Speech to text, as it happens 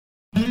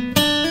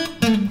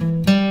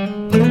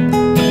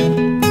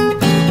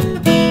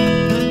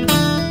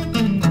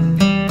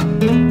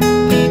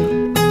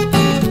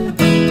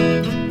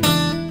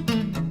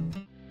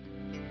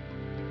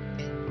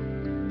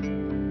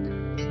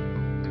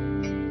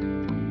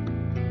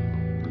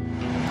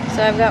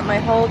So I've got my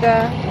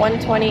Holga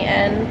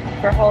 120N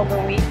for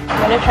Holga week.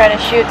 I'm going to try to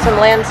shoot some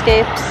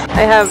landscapes.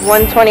 I have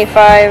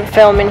 125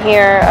 film in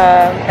here,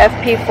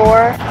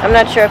 FP4. I'm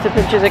not sure if the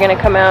pictures are going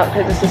to come out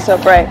because this is so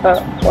bright,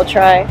 but we'll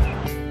try.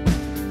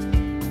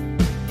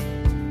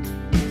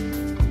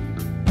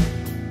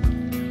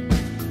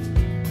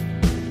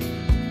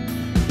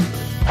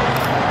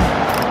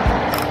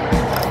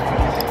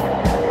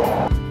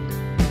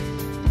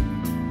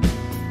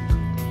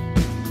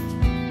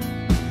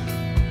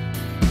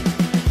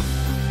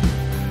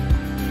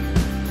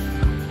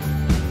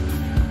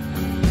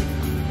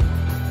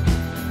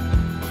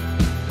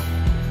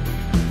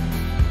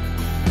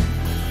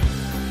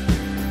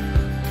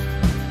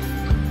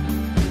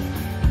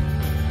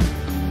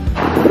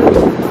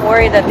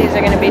 Worried that these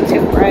are going to be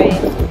too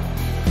bright.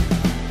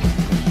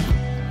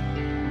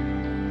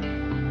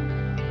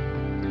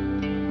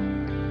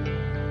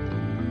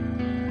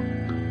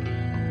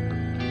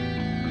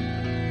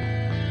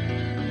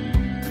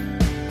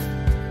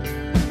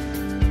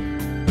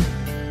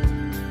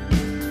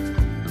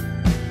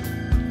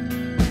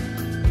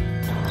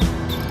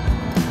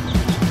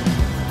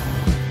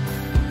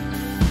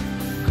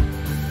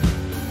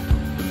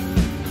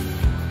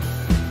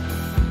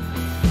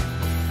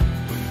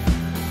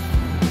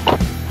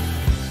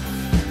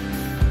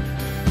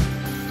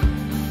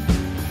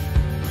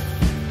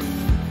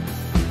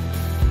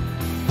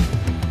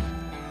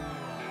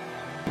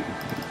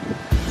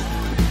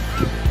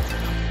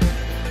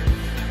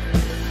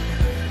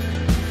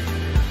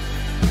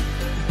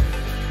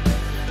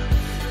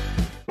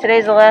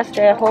 Today's the last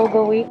day of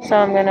Holga week, so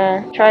I'm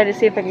gonna try to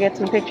see if I can get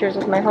some pictures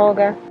with my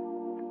Holga.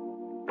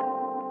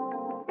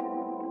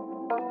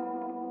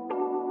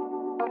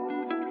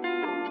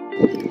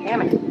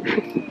 Damn it.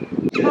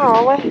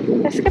 Oh,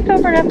 I skipped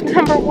over to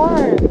number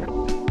 1.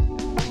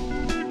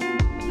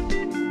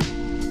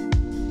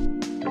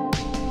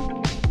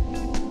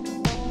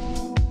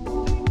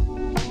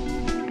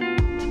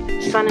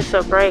 The sun is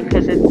so bright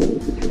because it's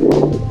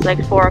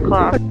like 4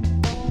 o'clock.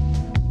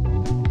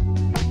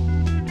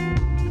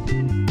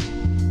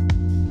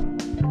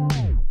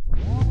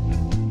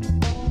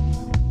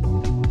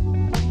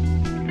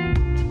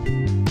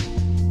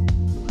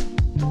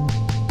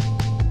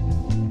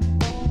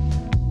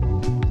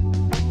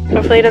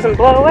 Hopefully it doesn't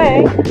blow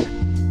away.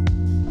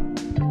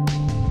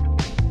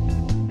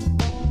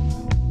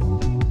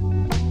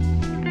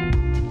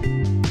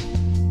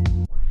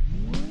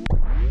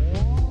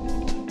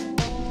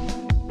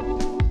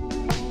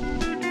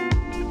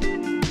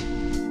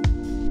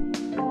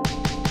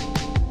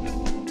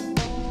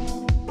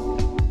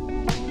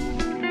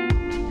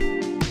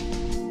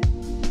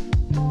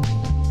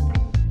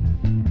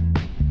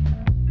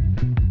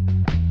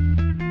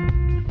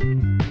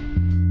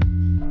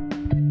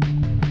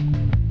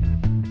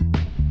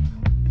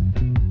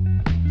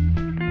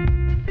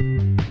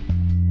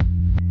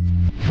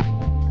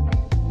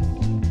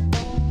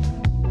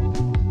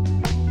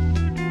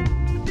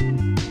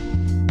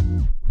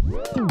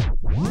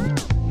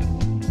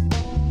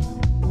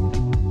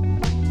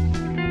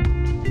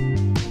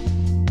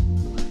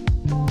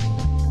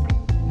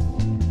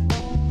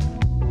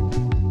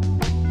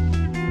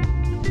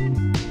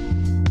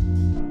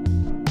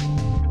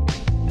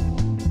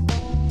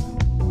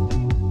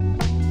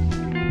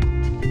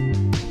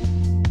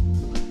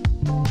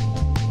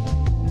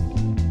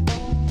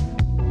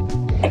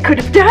 I could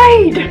have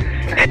died!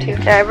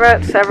 Yeah, I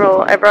brought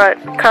several. I brought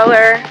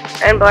color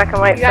and black and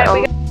white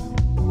film.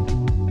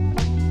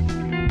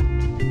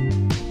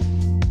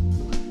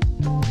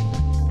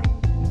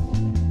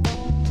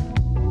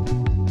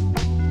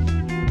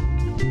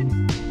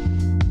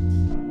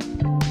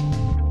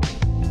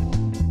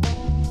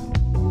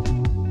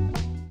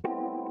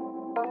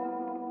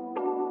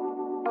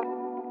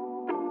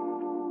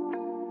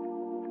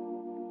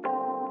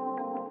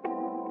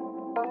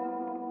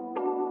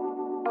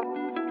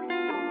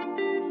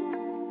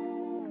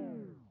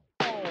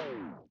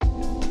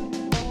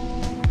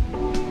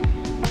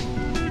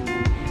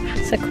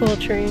 It's a cool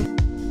tree.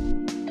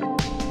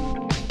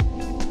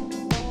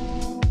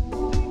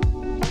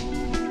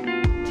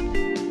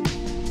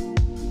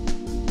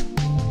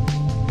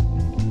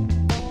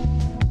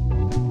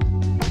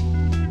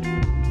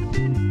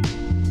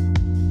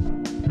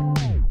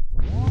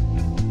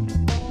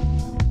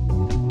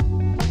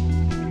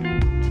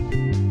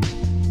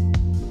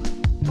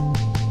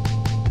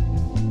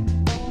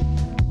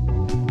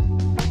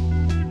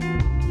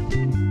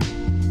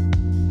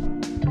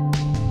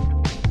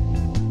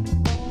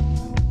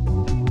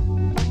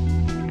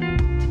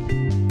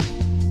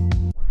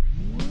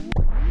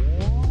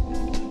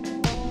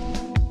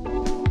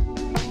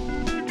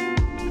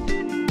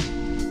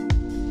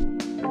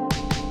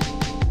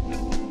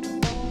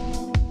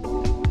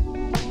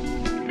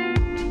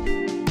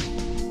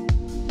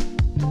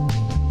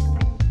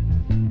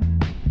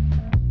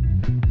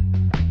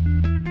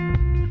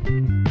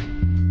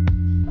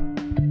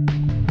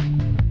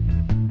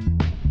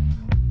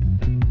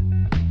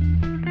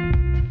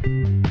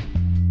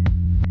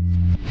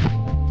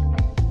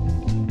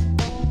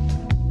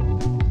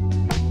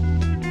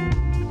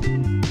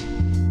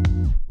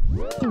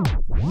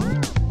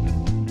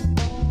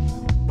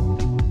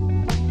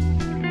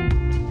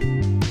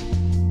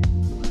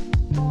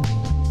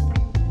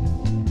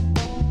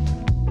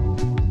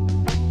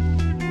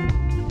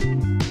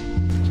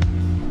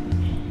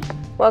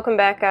 Welcome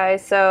back,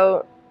 guys.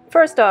 So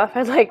first off,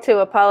 I'd like to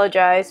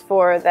apologize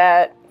for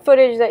that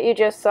footage that you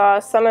just saw.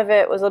 Some of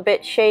it was a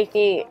bit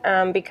shaky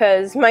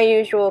because my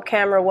usual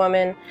camera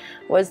woman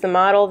was the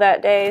model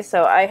that day,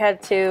 so I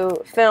had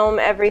to film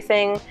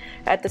everything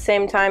at the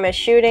same time as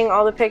shooting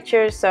all the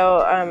pictures, so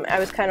I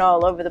was kind of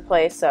all over the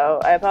place, so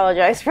I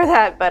apologize for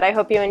that, but I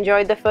hope you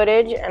enjoyed the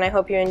footage and I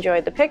hope you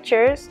enjoyed the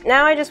pictures.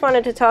 Now I just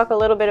wanted to talk a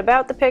little bit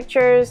about the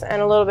pictures and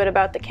a little bit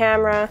about the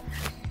camera.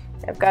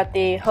 I've got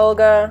the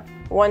Holga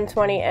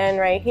 120N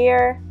right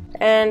here,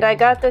 and I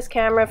got this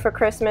camera for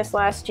Christmas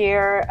last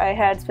year. I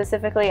had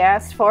specifically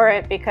asked for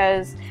it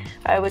because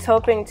I was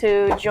hoping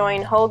to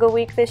join Holga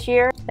Week this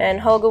year,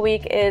 and Holga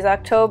Week is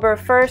October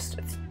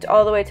 1st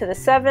all the way to the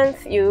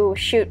 7th. You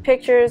shoot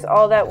pictures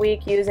all that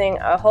week using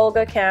a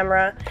Holga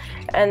camera,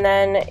 and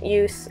then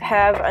you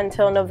have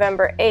until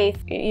November 8th.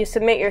 You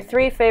submit your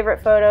 3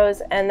 favorite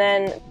photos, and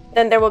then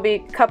there will be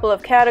a couple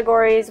of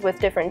categories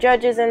with different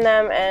judges in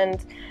them,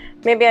 and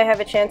maybe I have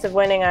a chance of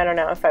winning. I don't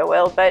know if I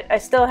will, but I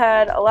still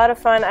had a lot of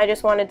fun. I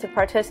just wanted to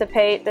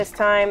participate this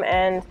time,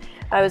 and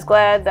I was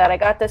glad that I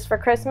got this for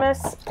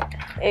Christmas.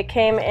 It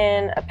came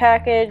in a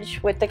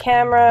package with the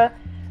camera,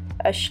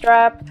 a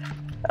strap,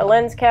 a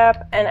lens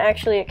cap, and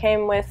actually it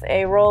came with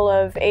a roll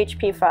of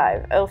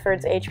HP5,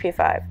 Ilford's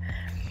HP5.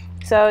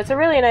 So it's a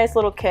really nice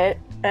little kit,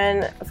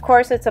 and of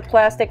course it's a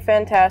plastic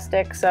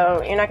fantastic,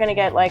 so you're not going to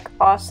get like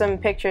awesome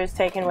pictures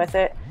taken with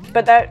it.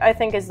 But that, I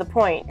think, is the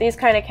point. These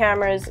kind of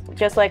cameras,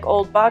 just like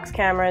old box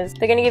cameras,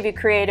 they're going to give you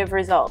creative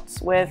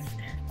results with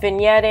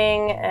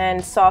vignetting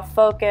and soft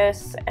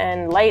focus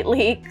and light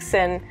leaks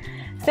and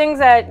things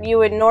that you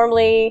would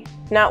normally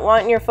not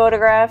want in your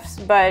photographs,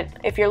 but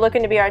if you're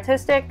looking to be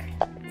artistic,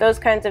 those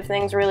kinds of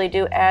things really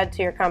do add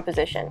to your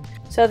composition.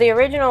 So the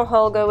original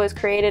Holga was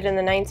created in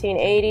the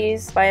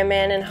 1980s by a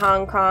man in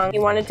Hong Kong. He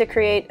wanted to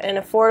create an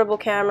affordable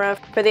camera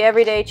for the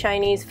everyday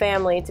Chinese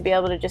family to be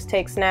able to just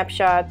take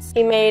snapshots.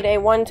 He made a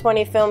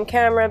 120 film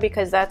camera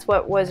because that's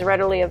what was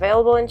readily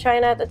available in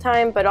China at the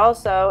time, but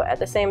also at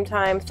the same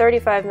time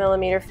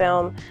 35mm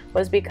film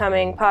was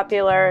becoming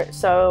popular,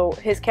 so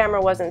his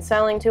camera wasn't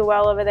selling too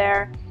well over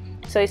there.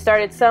 So he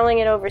started selling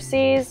it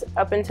overseas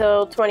up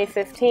until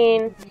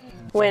 2015.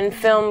 When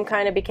film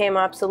kind of became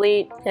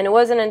obsolete, and it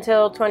wasn't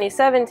until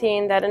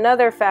 2017 that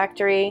another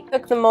factory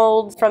took the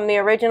molds from the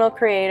original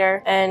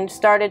creator and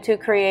started to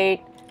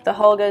create the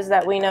Holgas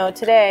that we know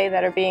today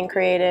that are being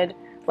created,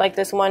 like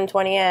this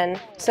 120N.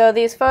 So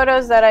these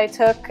photos that I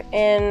took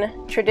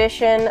in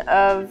tradition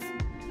of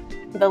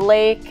the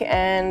lake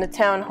and the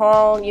town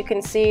hall, you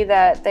can see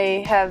that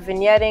they have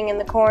vignetting in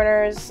the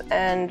corners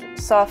and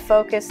soft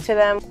focus to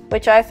them,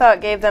 which I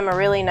thought gave them a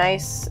really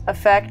nice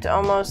effect,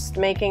 almost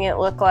making it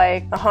look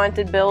like a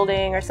haunted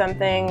building or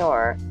something.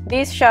 Or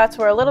these shots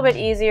were a little bit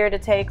easier to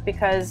take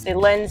because the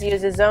lens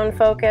uses zone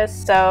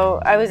focus,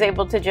 so I was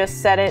able to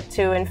just set it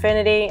to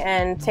infinity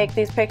and take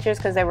these pictures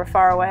because they were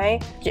far away.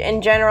 In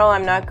general,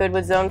 I'm not good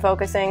with zone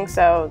focusing,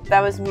 so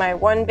that was my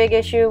one big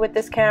issue with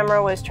this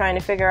camera, was trying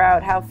to figure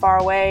out how far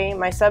away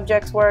my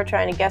subjects were,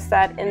 trying to guess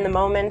that in the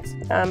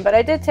moment. But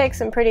I did take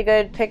some pretty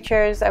good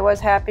pictures. I was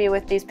happy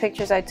with these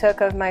pictures I took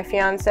of my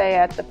fiance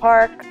at the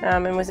park,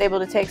 and was able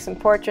to take some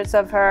portraits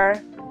of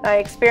her. I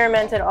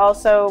experimented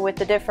also with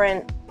the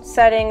different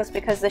settings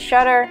because the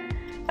shutter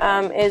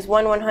is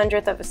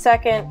 1/100th of a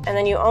second, and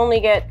then you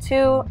only get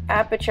 2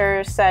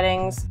 aperture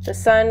settings: the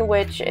sun,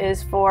 which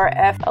is for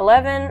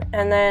f11,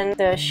 and then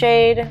the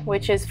shade,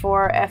 which is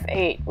for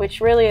f8,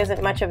 which really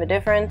isn't much of a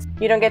difference.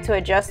 You don't get to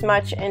adjust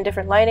much in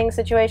different lighting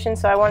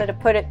situations, so I wanted to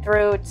put it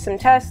through some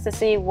tests to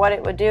see what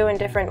it would do in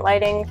different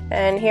lighting.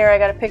 And here I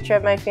got a picture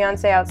of my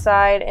fiance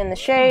outside in the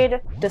shade.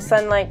 The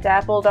sunlight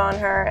dappled on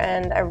her,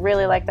 and I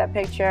really like that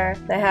picture.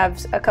 I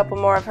have a couple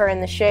more of her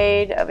in the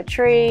shade of a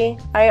tree.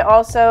 I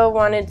also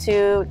wanted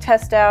to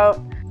test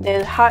out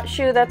the hot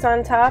shoe that's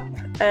on top,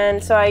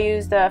 and so I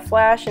used a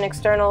flash, an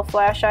external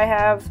flash I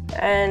have,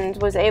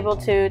 and was able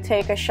to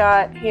take a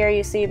shot. Here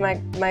you see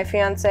my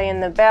fiance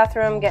in the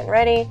bathroom getting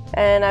ready,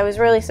 and I was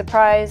really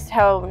surprised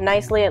how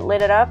nicely it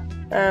lit it up.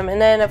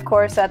 And then of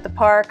course at the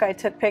park I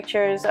took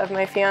pictures of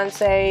my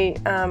fiance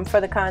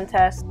for the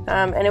contest,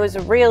 and it was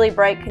really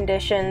bright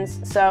conditions,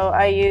 so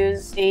I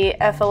used the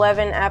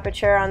f11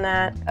 aperture on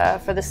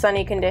that for the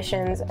sunny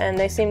conditions, and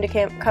they seemed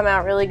to come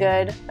out really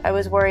good. I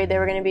was worried they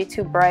were going to be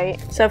too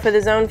bright. So for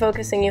the zone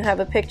focusing, you have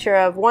a picture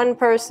of one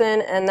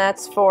person, and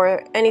that's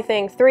for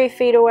anything 3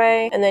 feet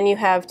away, and then you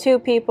have 2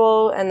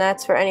 people, and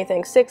that's for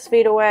anything 6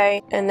 feet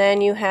away, and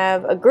then you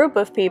have a group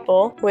of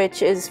people,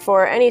 which is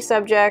for any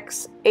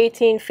subjects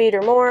 18 feet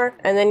or more,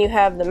 and then you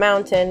have the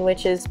mountain,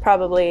 which is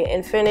probably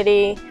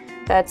infinity.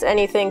 That's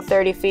anything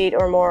 30 feet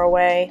or more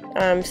away.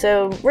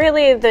 So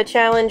really the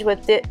challenge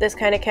with this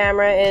kind of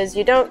camera is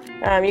you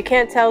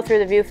can't tell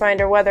through the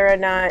viewfinder whether or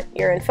not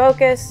you're in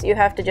focus. You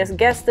have to just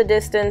guess the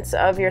distance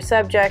of your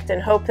subject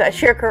and hope that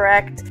you're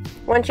correct.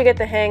 Once you get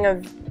the hang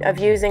of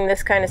using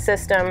this kind of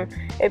system,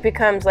 it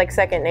becomes like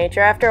second nature.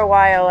 After a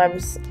while, I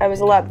was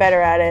a lot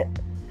better at it.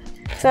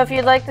 So if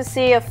you'd like to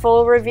see a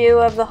full review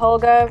of the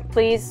Holga,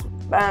 please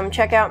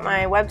check out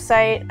my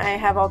website. I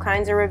have all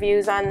kinds of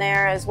reviews on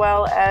there, as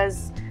well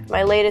as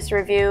my latest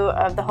review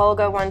of the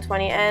Holga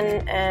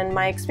 120N and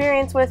my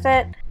experience with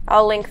it.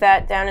 I'll link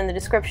that down in the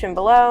description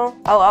below.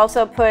 I'll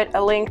also put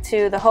a link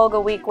to the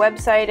Holga Week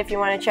website if you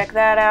want to check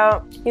that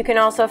out. You can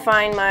also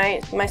find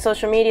my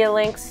social media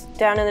links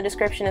down in the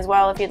description as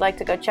well if you'd like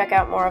to go check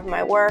out more of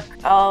my work.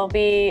 I'll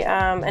be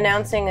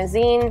announcing a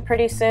zine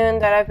pretty soon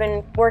that I've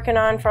been working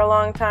on for a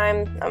long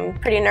time. I'm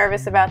pretty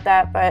nervous about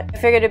that, but I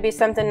figured it'd be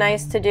something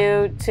nice to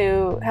do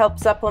to help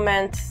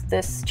supplement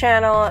this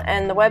channel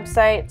and the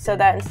website, so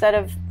that instead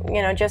of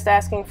just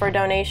asking for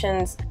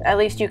donations, at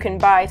least you can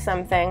buy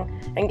something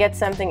and get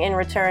something in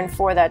return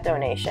for that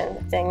donation.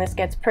 This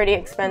gets pretty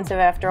expensive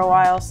after a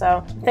while,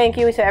 so thank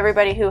you to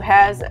everybody who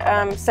has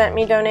sent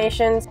me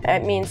donations.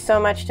 It means so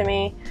much to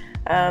me.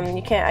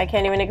 I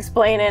can't even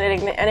explain it,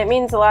 and it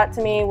means a lot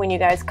to me when you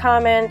guys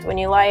comment, when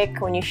you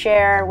like, when you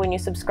share, when you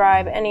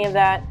subscribe. Any of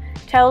that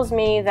tells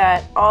me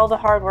that all the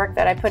hard work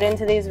that I put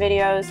into these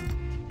videos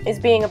is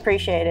being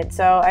appreciated.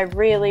 So I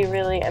really,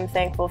 really am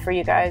thankful for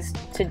you guys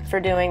for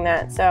doing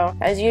that. So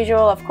as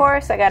usual, of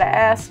course, I gotta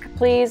ask,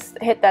 please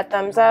hit that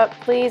thumbs up,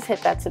 please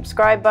hit that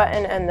subscribe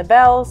button and the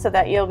bell so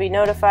that you'll be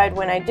notified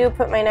when I do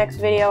put my next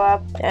video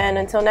up. And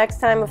until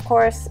next time, of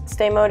course,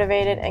 stay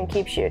motivated and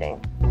keep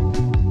shooting.